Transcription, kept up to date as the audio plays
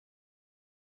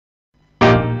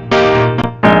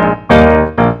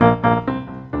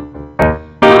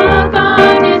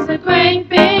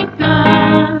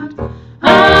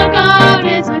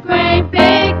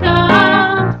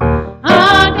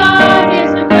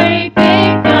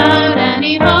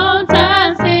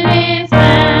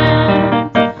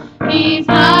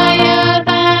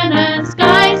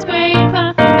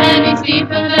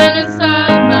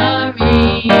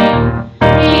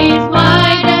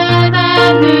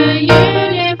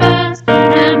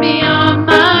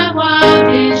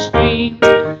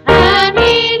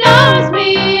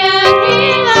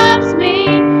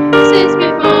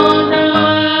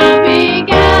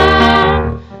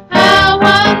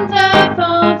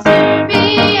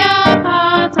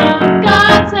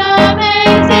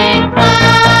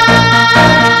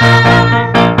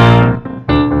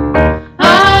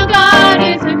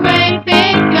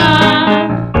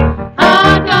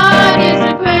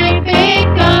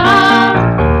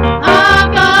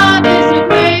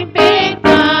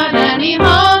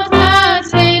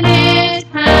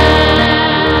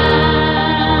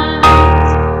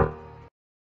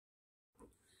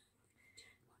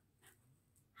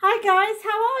Hi guys,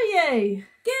 how are you?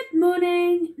 Good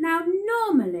morning. Now,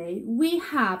 normally we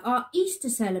have our Easter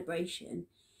celebration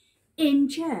in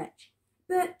church,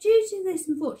 but due to this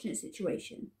unfortunate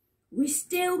situation, we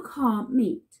still can't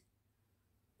meet.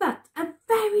 But a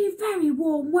very, very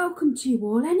warm welcome to you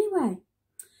all anyway.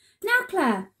 Now,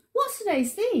 Claire, what's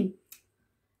today's theme?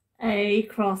 A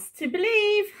cross to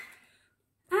believe.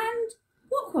 And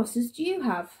what crosses do you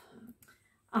have?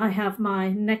 I have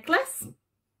my necklace.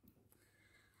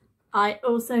 I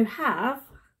also have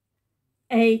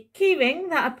a key ring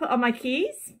that I put on my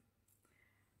keys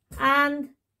and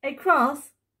a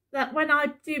cross that when I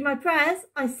do my prayers,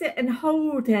 I sit and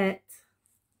hold it.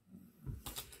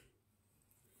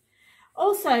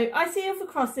 Also, I see other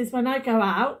crosses when I go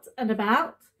out and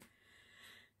about.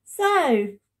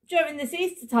 So, during this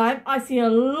Easter time, I see a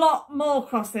lot more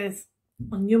crosses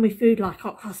on yummy food like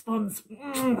hot cross buns.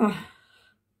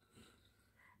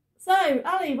 So,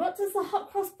 Ali, what does the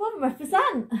hot cross bun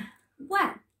represent?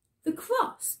 Well, the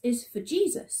cross is for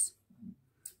Jesus,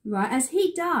 right, as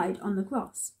he died on the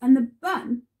cross. And the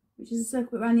bun, which is a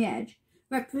circle around the edge,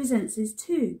 represents his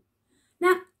tomb.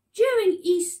 Now, during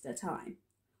Easter time,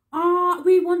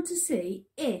 we want to see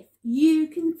if you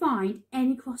can find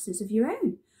any crosses of your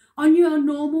own on your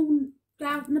normal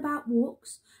out and about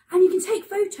walks, and you can take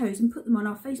photos and put them on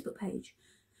our Facebook page.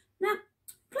 Now,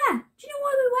 Claire, do you know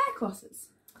why we wear crosses?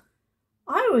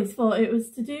 I always thought it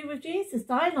was to do with Jesus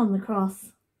dying on the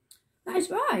cross. That is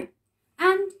right.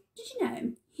 And did you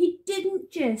know he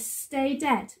didn't just stay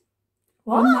dead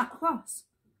on that cross?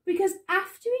 Because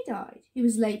after he died, he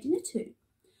was laid in a tomb,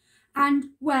 and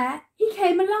where he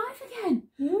came alive again.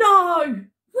 No!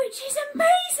 Which is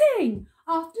amazing!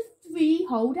 After 3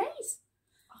 whole days.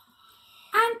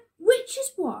 And which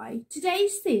is why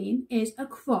today's theme is a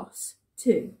cross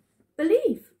to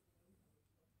believe.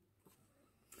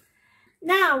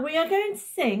 Now we are going to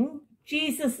sing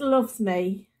Jesus Loves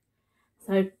Me.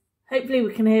 So hopefully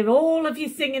we can hear all of you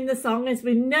singing the song, as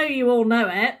we know you all know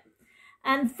it.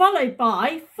 And followed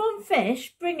by Fun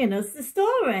Fish bringing us the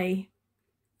story.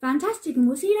 Fantastic, and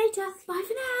we'll see you later. Bye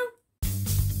for now.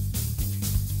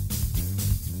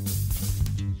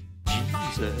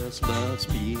 Jesus loves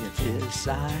me, this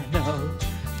I know,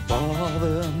 for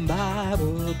the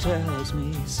Bible tells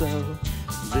me so.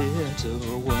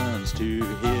 Little ones to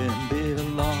him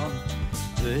belong,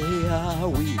 they are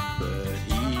weak but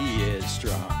he is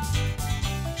strong.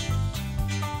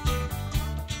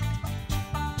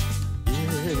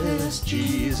 Yes,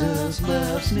 Jesus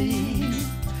loves me.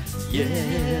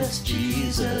 Yes,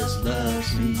 Jesus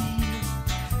loves me.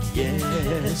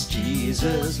 Yes,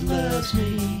 Jesus loves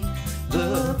me.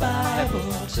 The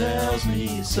Bible tells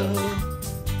me so.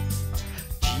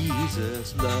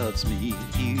 Jesus loves me,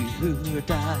 he who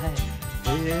died,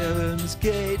 heaven's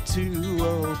gate to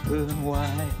open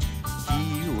wide.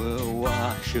 He will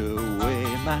wash away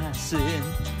my sin,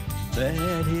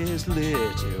 let his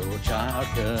little child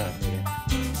come in.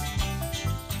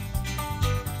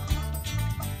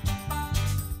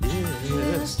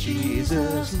 Yes,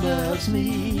 Jesus loves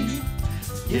me.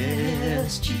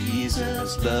 Yes,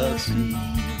 Jesus loves me.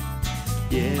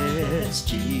 Yes,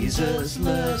 Jesus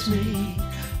loves me.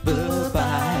 The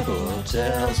Bible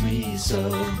tells me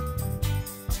so.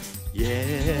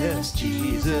 Yes,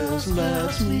 Jesus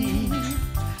loves me.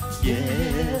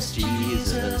 Yes,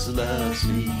 Jesus loves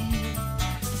me.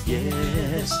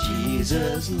 Yes,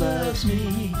 Jesus loves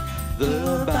me.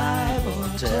 The Bible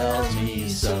tells me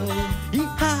so.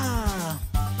 Yeehaw!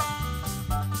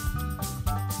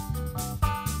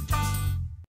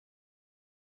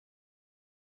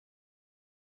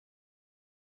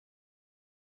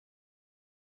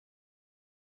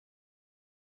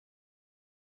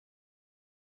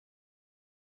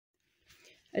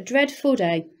 A dreadful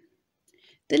day.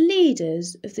 The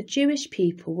leaders of the Jewish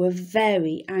people were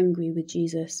very angry with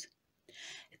Jesus.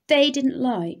 They didn't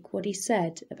like what he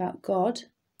said about God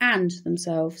and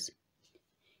themselves.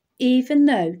 Even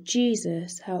though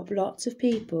Jesus helped lots of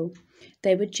people,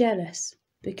 they were jealous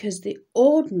because the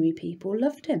ordinary people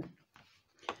loved him.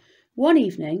 One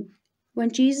evening, when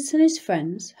Jesus and his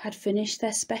friends had finished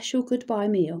their special goodbye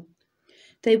meal,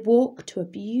 they walked to a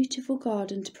beautiful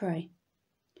garden to pray.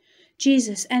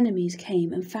 Jesus' enemies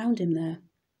came and found him there.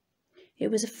 It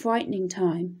was a frightening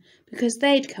time because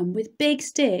they'd come with big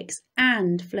sticks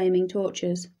and flaming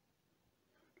torches.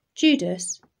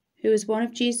 Judas, who was one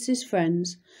of Jesus'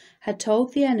 friends, had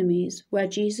told the enemies where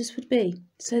Jesus would be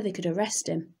so they could arrest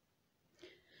him.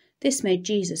 This made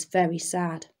Jesus very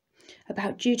sad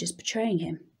about Judas betraying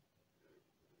him.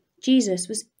 Jesus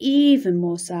was even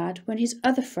more sad when his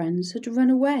other friends had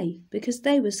run away because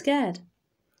they were scared.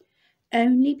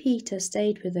 Only Peter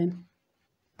stayed with him.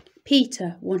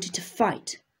 Peter wanted to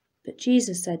fight, but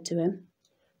Jesus said to him,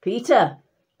 Peter,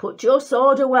 put your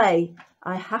sword away.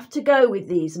 I have to go with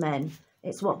these men.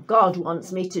 It's what God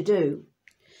wants me to do.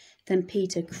 Then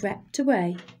Peter crept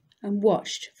away and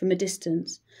watched from a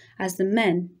distance as the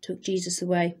men took Jesus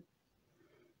away.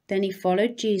 Then he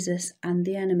followed Jesus and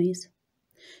the enemies.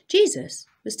 Jesus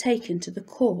was taken to the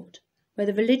court where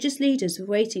the religious leaders were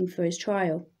waiting for his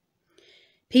trial.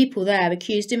 People there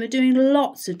accused him of doing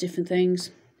lots of different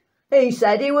things. He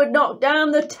said he would knock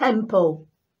down the temple.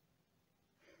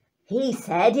 He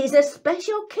said he's a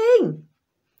special king.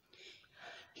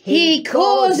 He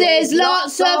causes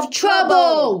lots of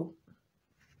trouble.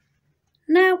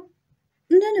 Now,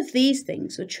 none of these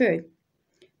things were true,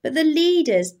 but the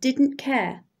leaders didn't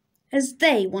care, as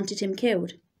they wanted him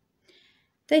killed.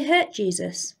 They hurt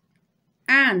Jesus,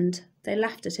 and they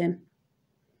laughed at him.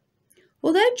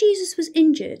 Although Jesus was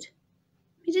injured,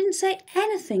 he didn't say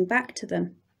anything back to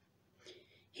them.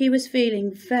 He was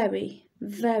feeling very,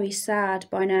 very sad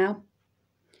by now.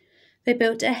 They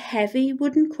built a heavy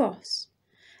wooden cross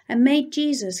and made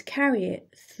Jesus carry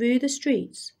it through the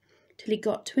streets till he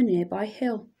got to a nearby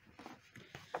hill.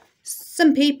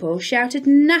 Some people shouted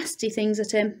nasty things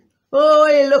at him.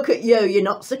 Oh, look at you. You're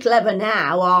not so clever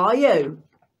now, are you?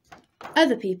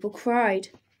 Other people cried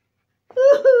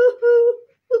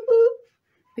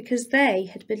because they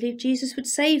had believed Jesus would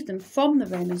save them from the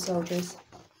Roman soldiers.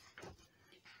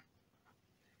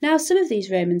 Now some of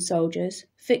these Roman soldiers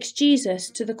fixed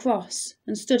Jesus to the cross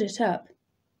and stood it up.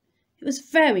 It was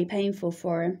very painful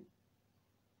for him.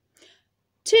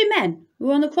 2 men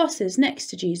were on the crosses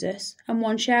next to Jesus, and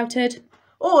one shouted,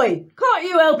 Oi, can't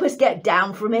you help us get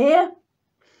down from here?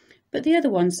 But the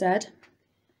other one said,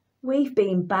 We've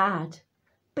been bad,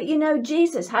 but you know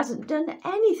Jesus hasn't done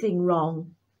anything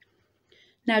wrong.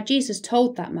 Now Jesus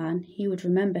told that man he would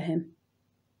remember him.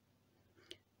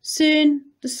 Soon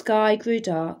the sky grew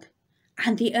dark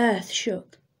and the earth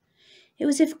shook. It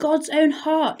was as if God's own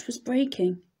heart was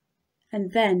breaking.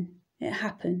 And then it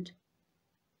happened.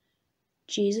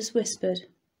 Jesus whispered,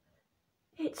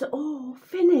 It's all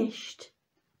finished.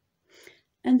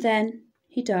 And then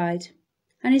he died,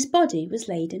 and his body was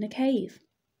laid in a cave.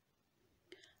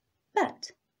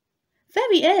 But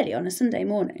very early on a Sunday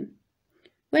morning,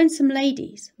 when some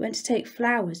ladies went to take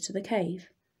flowers to the cave,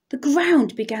 the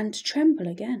ground began to tremble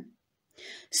again.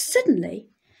 Suddenly,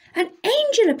 an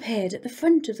angel appeared at the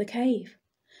front of the cave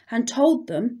and told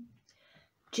them,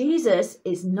 Jesus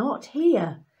is not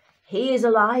here. He is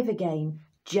alive again,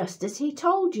 just as he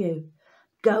told you.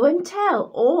 Go and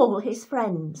tell all his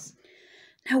friends.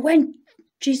 Now when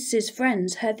Jesus'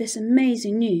 friends heard this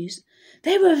amazing news,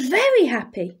 they were very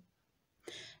happy.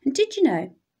 And did you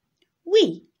know,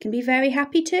 we can be very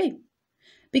happy too,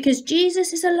 because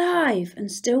Jesus is alive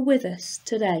and still with us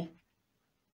today.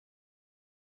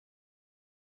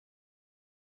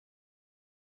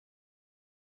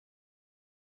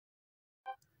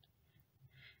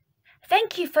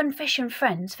 Thank you, Funfish and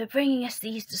Friends, for bringing us the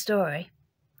Easter story.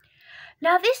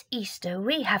 Now this Easter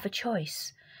we have a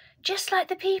choice, just like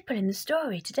the people in the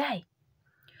story today.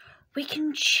 We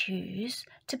can choose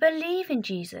to believe in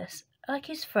Jesus like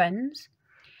his friends,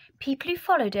 people who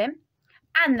followed him,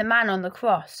 and the man on the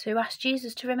cross who asked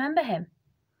Jesus to remember him.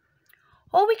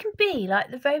 Or we can be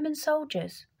like the Roman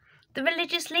soldiers, the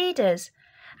religious leaders,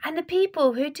 and the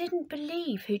people who didn't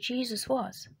believe who Jesus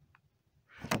was.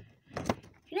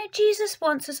 You know, Jesus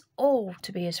wants us all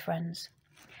to be his friends.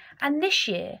 And this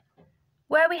year,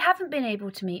 where we haven't been able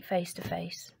to meet face to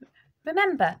face,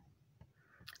 remember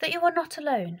that you are not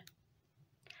alone.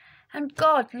 And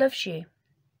God loves you.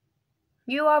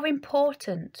 You are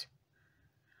important.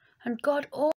 And God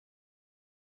always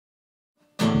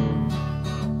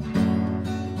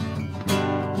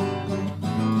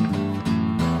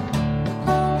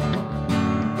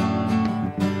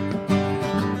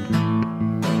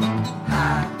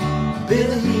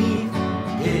believe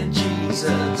in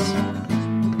Jesus.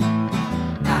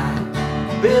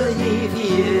 I believe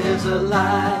he is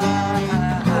alive.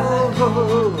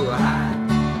 Oh,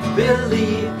 I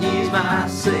believe he's my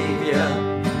Savior.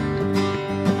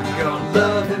 I'm gonna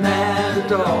love him and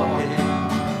adore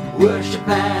him, worship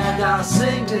and I'll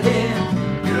sing to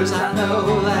him, 'cause I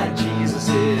know that Jesus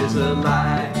is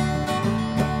alive.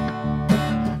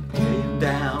 Came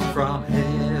down from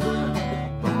heaven,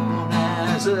 born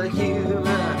as a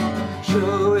human,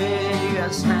 showing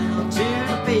us how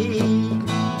to be.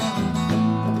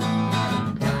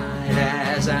 Died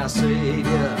as our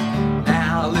Savior,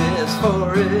 now lives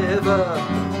forever,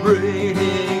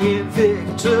 reigning in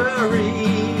victory.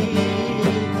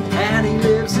 And he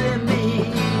lives in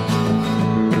me.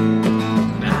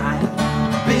 I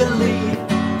believe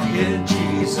in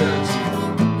Jesus.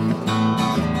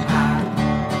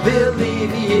 I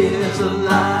believe he is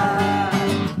alive.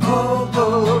 Oh,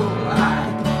 oh,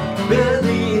 I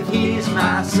believe he's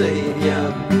my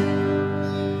Savior.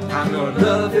 I'm gonna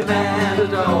love him and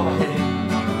adore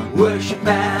him, worship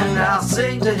and I'll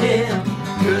sing to him,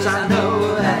 'cause I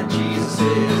know that Jesus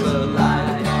is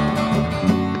alive.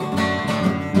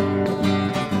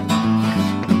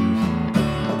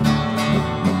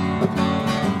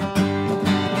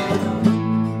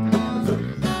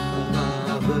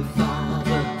 Mother,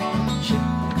 Father,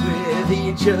 share with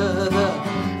each other,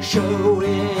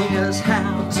 showing us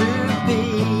how to be.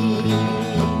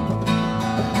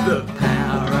 The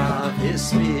power of his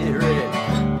Spirit,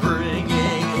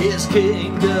 bringing his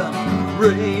kingdom,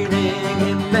 reigning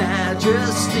in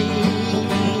majesty,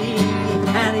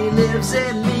 and he lives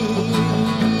in me.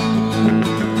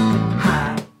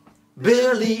 I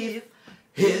believe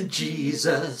in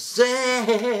Jesus,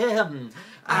 and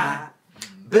I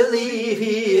believe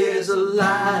he is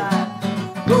alive.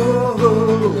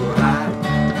 Oh, I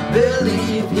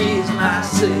believe he's my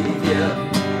Savior,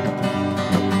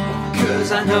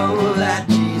 'cause I know that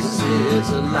Jesus is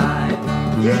alive.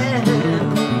 Yeah,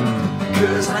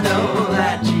 'cause I know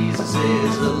that Jesus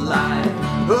is alive.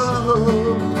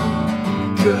 Oh,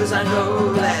 'cause I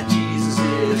know that Jesus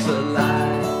is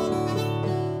alive.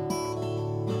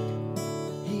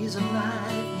 He's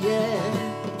alive, yeah.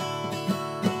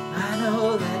 I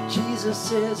know that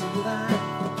Jesus is alive.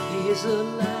 He's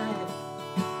alive.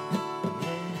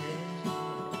 Yeah.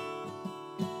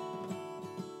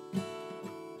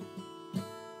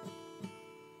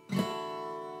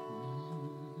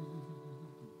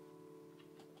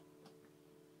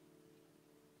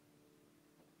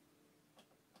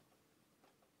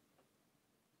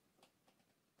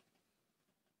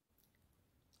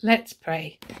 Let's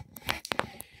pray.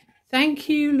 Thank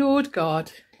you, Lord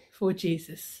God, for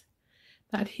Jesus,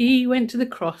 that he went to the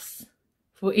cross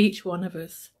for each one of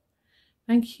us.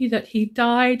 Thank you that he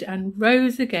died and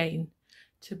rose again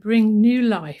to bring new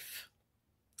life.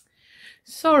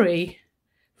 Sorry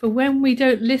for when we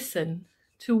don't listen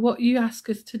to what you ask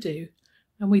us to do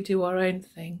and we do our own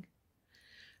thing.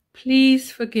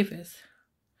 Please forgive us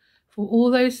for all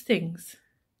those things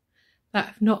that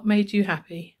have not made you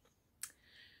happy.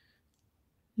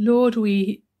 Lord,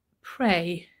 we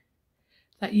pray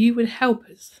that you would help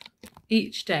us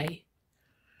each day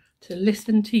to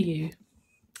listen to you.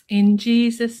 In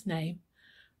Jesus' name,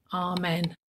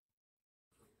 amen.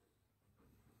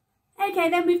 Okay,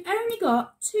 then we've only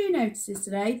got 2 notices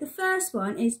today. The first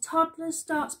one is Toddlers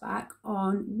starts back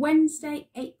on Wednesday,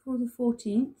 April the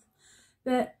 14th.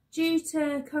 But due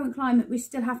to current climate, we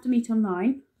still have to meet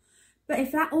online. But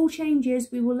if that all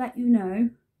changes, we will let you know.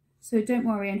 So don't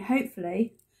worry, and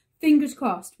hopefully, fingers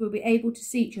crossed, we'll be able to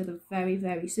see each other very,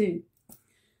 very soon.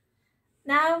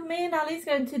 Now, me and Ali's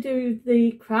going to do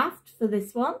the craft for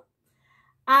this one.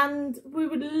 And we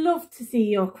would love to see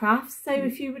your crafts. So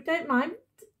if you don't mind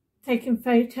taking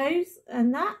photos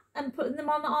and that and putting them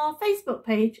on our Facebook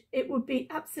page, it would be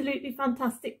absolutely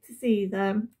fantastic to see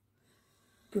them.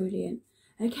 Brilliant.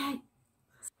 Okay.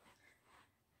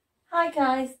 Hi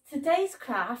guys, today's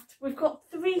craft, we've got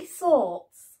 3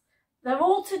 sorts. They're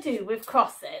all to do with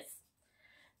crosses.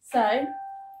 So,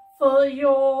 for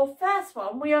your first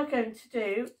one, we are going to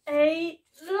do a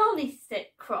lolly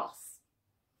stick cross.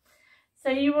 So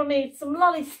you will need some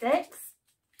lolly sticks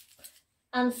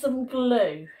and some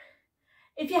glue.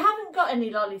 If you haven't got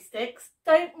any lolly sticks,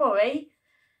 don't worry.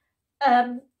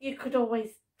 You could always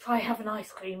try having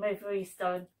ice cream over Easter,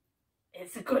 and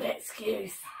it's a good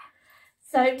excuse.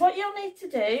 So what you'll need to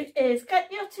do is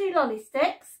get your 2 lolly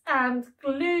sticks and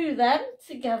glue them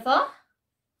together.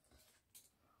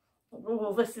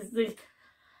 Oh, this is the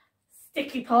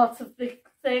sticky part of the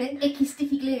thing. The icky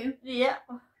sticky glue. Yeah.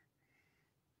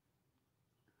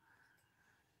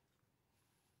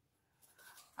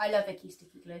 I love icky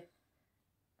sticky glue.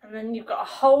 And then you've got to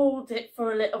hold it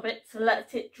for a little bit to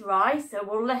let it dry. So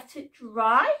we'll let it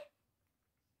dry.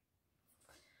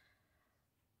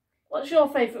 What's your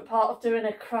favourite part of doing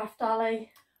a craft,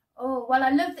 Ali? Oh, well, I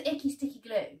love the icky sticky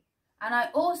glue. And I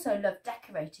also love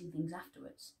decorating things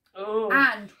afterwards. Oh.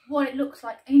 And what it looks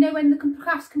like. You know, when the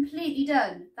craft's completely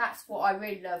done, that's what I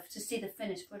really love, to see the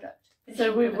finished product.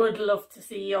 So we would love to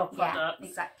see your product. Yeah,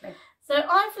 exactly. So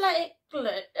I've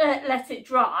let it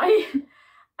dry.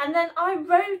 And then I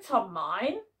wrote on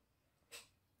mine.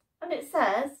 And it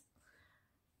says,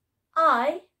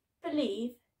 I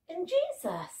believe in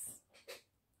Jesus.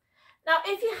 Now,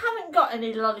 if you haven't got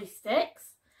any lolly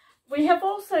sticks, we have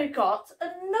also got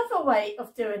another way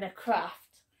of doing a craft.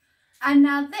 And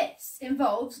now this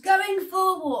involves going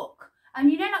for a walk.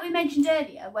 And you know, like we mentioned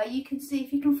earlier, where you can see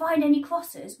if you can find any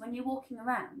crosses when you're walking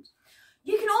around.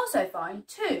 You can also find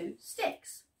 2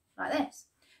 sticks, like this.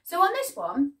 So on this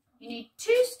one, you need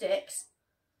 2 sticks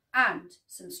and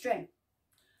some string.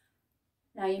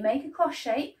 Now you make a cross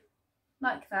shape,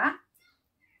 like that.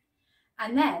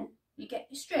 And then you get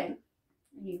your string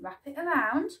and you wrap it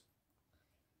around.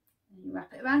 And you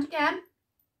wrap it around again,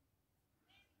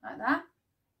 like that.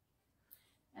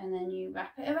 And then you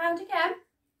wrap it around again.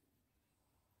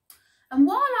 And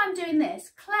while I'm doing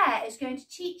this, Claire is going to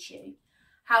teach you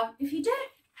how, if you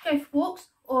don't go for walks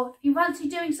or if you fancy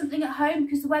doing something at home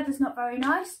because the weather's not very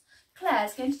nice,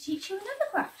 Claire's going to teach you another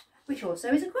craft, which also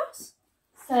is a cross.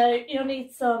 So you'll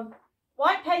need some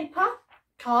white paper,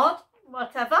 card,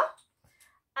 whatever,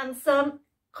 and some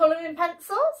colouring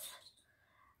pencils,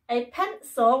 a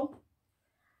pencil,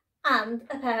 and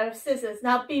a pair of scissors.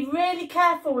 Now be really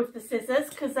careful with the scissors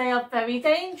because they are very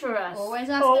dangerous. Always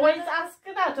ask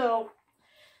an adult.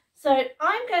 So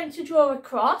I'm going to draw a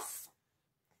cross.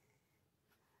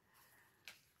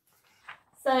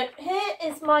 So here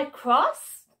is my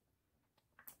cross.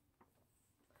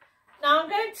 Now I'm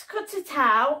going to cut it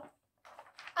out,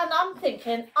 and I'm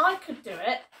thinking I could do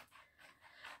it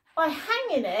by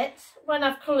hanging it, when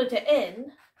I've coloured it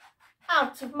in,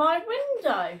 out of my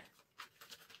window.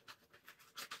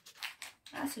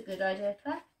 That's a good idea,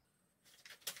 Claire.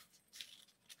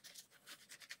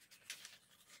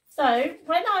 So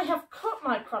when I have cut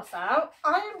my cross out,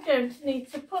 I am going to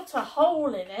need to put a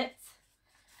hole in it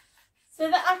so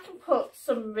that I can put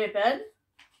some ribbon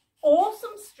or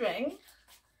some string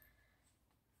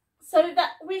so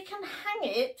that we can hang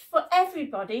it for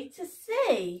everybody to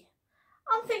see.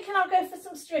 I'm thinking I'll go for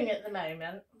some string at the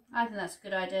moment. I think that's a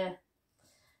good idea.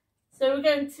 So we're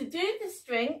going to do the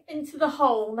string into the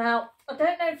hole. Now, I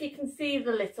don't know if you can see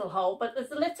the little hole, but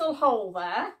there's a little hole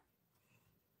there.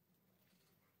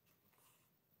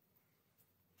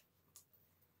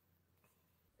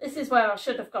 This is where I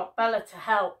should have got Bella to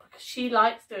help because she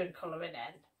likes doing colouring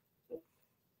in.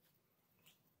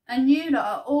 And you lot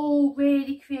are all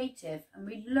really creative and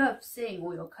we love seeing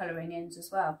all your colouring ins as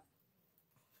well.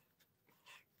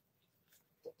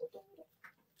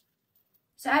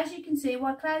 So as you can see,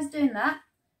 while Claire's doing that,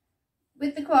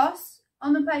 with the cross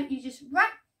on the plate, you just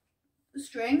wrap the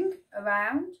string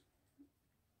around,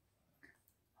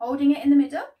 holding it in the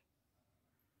middle,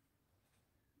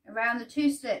 around the 2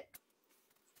 sticks.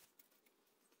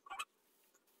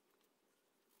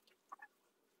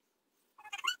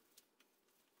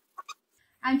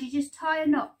 And you just tie a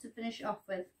knot to finish it off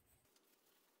with.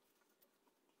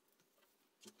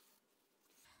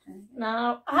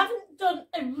 Now, I haven't done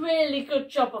a really good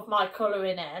job of my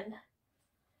colouring in,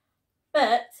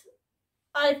 but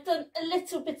I've done a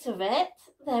little bit of it.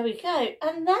 There we go.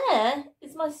 And there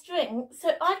is my string,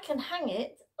 so I can hang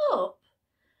it up.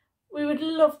 We would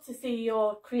love to see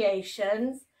your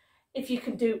creations. If you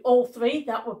can do all 3,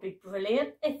 that would be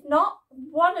brilliant. If not,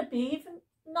 one would be even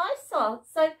nicer.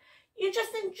 So you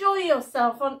just enjoy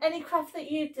yourself on any craft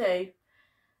that you do.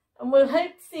 And we'll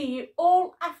hope to see you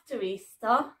all after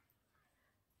Easter.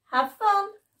 Have fun.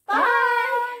 Bye.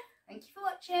 Bye. Thank you for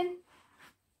watching.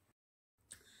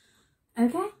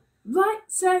 Okay, right,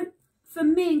 so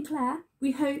from me and Claire,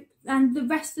 we hope, and the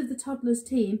rest of the Toddlers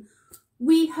team,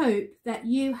 we hope that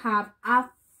you have a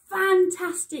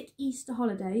fantastic Easter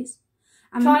holidays.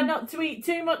 And try not to eat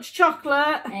too much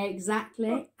chocolate.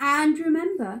 Exactly. And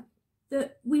remember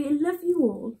that we love you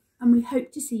all and we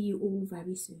hope to see you all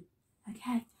very soon.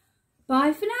 Okay,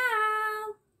 bye for now.